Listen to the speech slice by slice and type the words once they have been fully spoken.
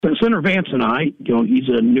Senator Vance and I, he's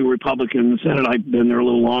a new Republican in the Senate. I've been there a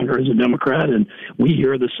little longer as a Democrat, and we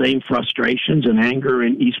hear the same frustrations and anger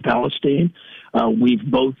in East Palestine. We've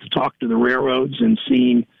both talked to the railroads and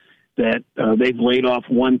seen that they've laid off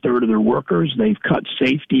 1/3 of their workers. They've cut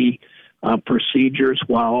safety procedures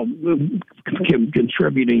while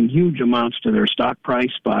contributing huge amounts to their stock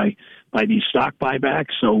price by these stock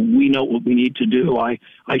buybacks. So we know what we need to do. I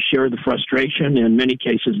share the frustration, in many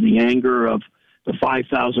cases the anger of the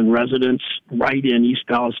 5,000 residents right in East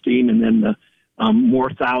Palestine, and then the more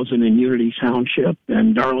thousand in Unity Township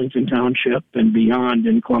and Darlington Township and beyond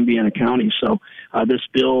in Columbiana County. So this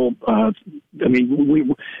bill,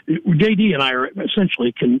 JD and I are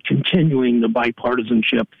essentially continuing the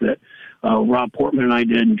bipartisanship that Rob Portman and I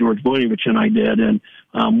did and George Voinovich and I did, and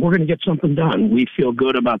we're going to get something done. We feel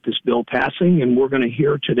good about this bill passing, and we're going to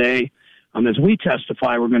hear today, as we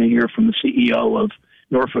testify, we're going to hear from the CEO of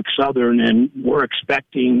Norfolk Southern, and we're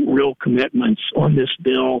expecting real commitments on this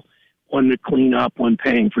bill, on the cleanup, on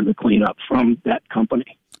paying for the cleanup from that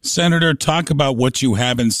company. Senator, talk about what you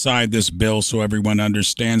have inside this bill so everyone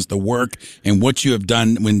understands the work and what you have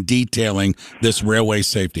done when detailing this Railway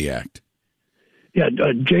Safety Act. Yeah,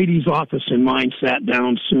 JD's office and mine sat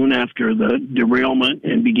down soon after the derailment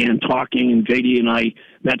and began talking, and JD and I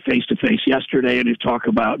met face-to-face yesterday to talk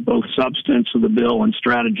about both substance of the bill and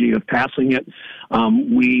strategy of passing it.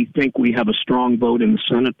 We think we have a strong vote in the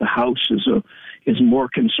Senate. The House is more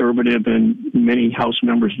conservative, and many House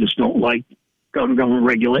members just don't like government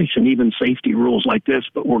regulation, even safety rules like this,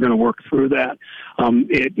 but we're going to work through that.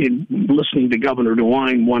 Listening to Governor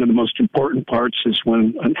DeWine, one of the most important parts is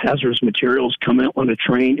when hazardous materials come out on a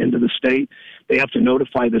train into the state, they have to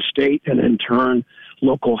notify the state and in turn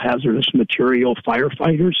local hazardous material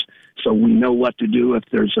firefighters, so we know what to do if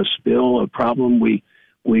there's a spill, a problem. We're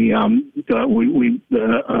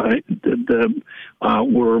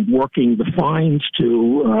working the fines to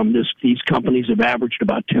these companies have averaged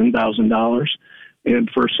about $10,000 and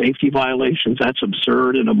for safety violations. That's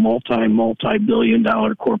absurd in a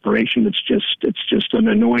multi-billion-dollar corporation. It's just an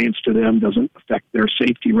annoyance to them. Doesn't affect their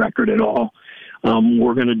safety record at all.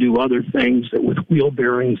 We're going to do other things that with wheel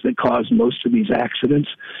bearings that cause most of these accidents.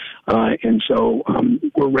 And so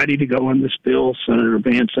we're ready to go on this bill. Senator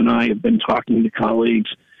Vance and I have been talking to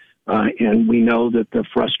colleagues, and we know that the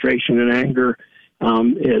frustration and anger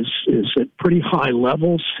is at pretty high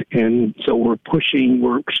levels. And so we're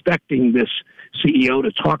expecting this CEO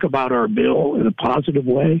to talk about our bill in a positive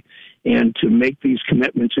way and to make these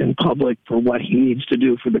commitments in public for what he needs to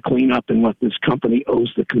do for the cleanup and what this company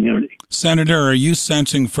owes the community. Senator, are you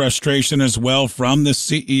sensing frustration as well from the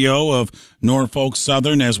CEO of Norfolk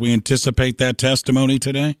Southern as we anticipate that testimony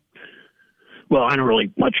today? Well, I don't really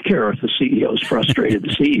much care if the CEO is frustrated.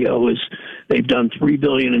 The CEO they've done $3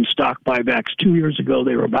 billion in stock buybacks 2 years ago.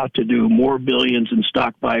 They were about to do more billions in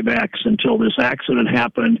stock buybacks until this accident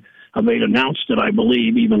happened. They'd announced it, I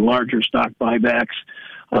believe, even larger stock buybacks.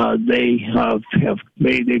 They've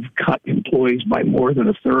cut employees by more than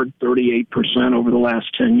a third, 38% over the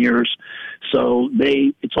last 10 years. So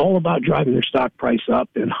it's all about driving their stock price up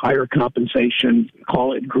and higher compensation.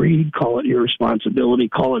 Call it greed, call it irresponsibility,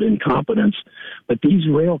 call it incompetence. But these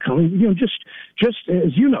rail companies, just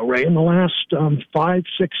as you know, Ray, in the last 5-6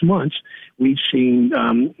 months, we've seen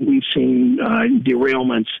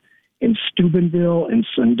derailments in Steubenville and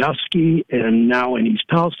Sandusky and now in East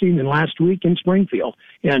Palestine and last week in Springfield.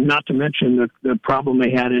 And not to mention the problem they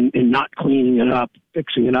had in not cleaning it up,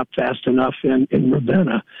 fixing it up fast enough in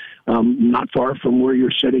Ravenna, not far from where you're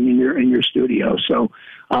sitting in your studio. So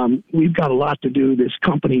we've got a lot to do. This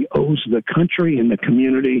company owes the country and the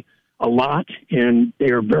community a lot, and they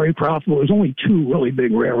are very profitable. There's only 2 really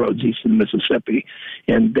big railroads east of the Mississippi,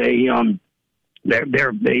 and they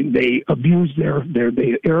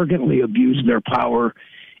arrogantly abuse their power,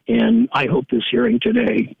 and I hope this hearing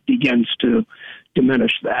today begins to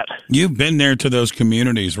diminish that. You've been there to those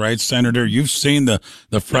communities, right, Senator? You've seen the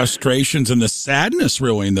frustrations and the sadness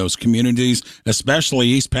really in those communities, especially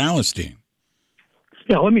East Palestine.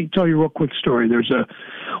 Yeah, let me tell you a real quick story. There's a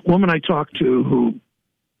woman I talked to who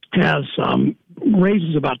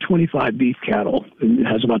raises about 25 beef cattle, and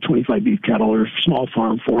has about 25 beef cattle, or a small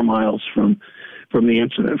farm 4 miles from the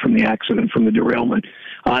accident, from the derailment.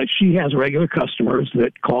 She has regular customers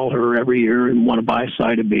that call her every year and want to buy a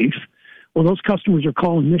side of beef. Well, those customers are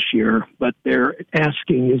calling this year, but they're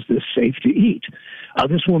asking, is this safe to eat?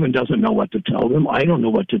 This woman doesn't know what to tell them. I don't know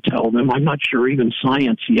what to tell them. I'm not sure even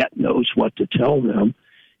science yet knows what to tell them.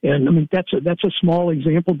 And I mean, that's a small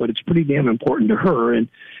example, but it's pretty damn important to her. And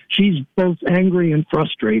she's both angry and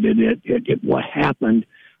frustrated at what happened.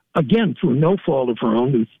 again, through no fault of her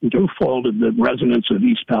own, through no fault of the residents of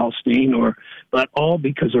East Palestine, but all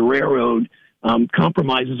because a railroad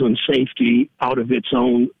compromises on safety out of its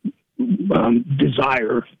own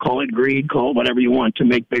desire, call it greed, call it whatever you want, to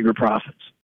make bigger profits.